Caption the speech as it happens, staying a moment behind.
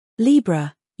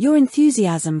Libra, your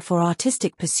enthusiasm for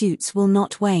artistic pursuits will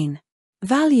not wane.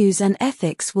 Values and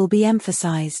ethics will be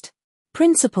emphasized.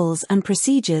 Principles and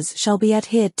procedures shall be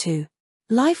adhered to.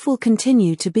 Life will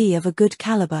continue to be of a good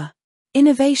caliber.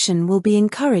 Innovation will be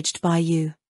encouraged by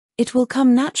you. It will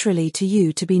come naturally to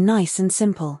you to be nice and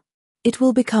simple. It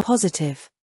will become positive.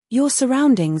 Your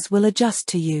surroundings will adjust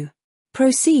to you.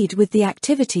 Proceed with the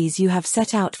activities you have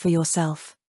set out for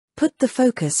yourself. Put the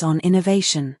focus on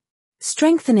innovation.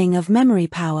 Strengthening of memory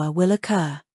power will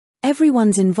occur.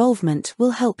 Everyone's involvement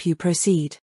will help you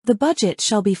proceed. The budget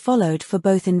shall be followed for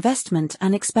both investment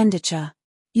and expenditure.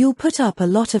 You'll put up a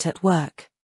lot at work.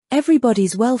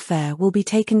 Everybody's welfare will be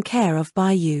taken care of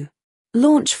by you.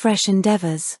 Launch fresh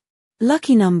endeavors.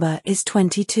 Lucky number is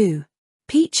 22.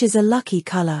 Peach is a lucky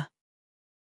color.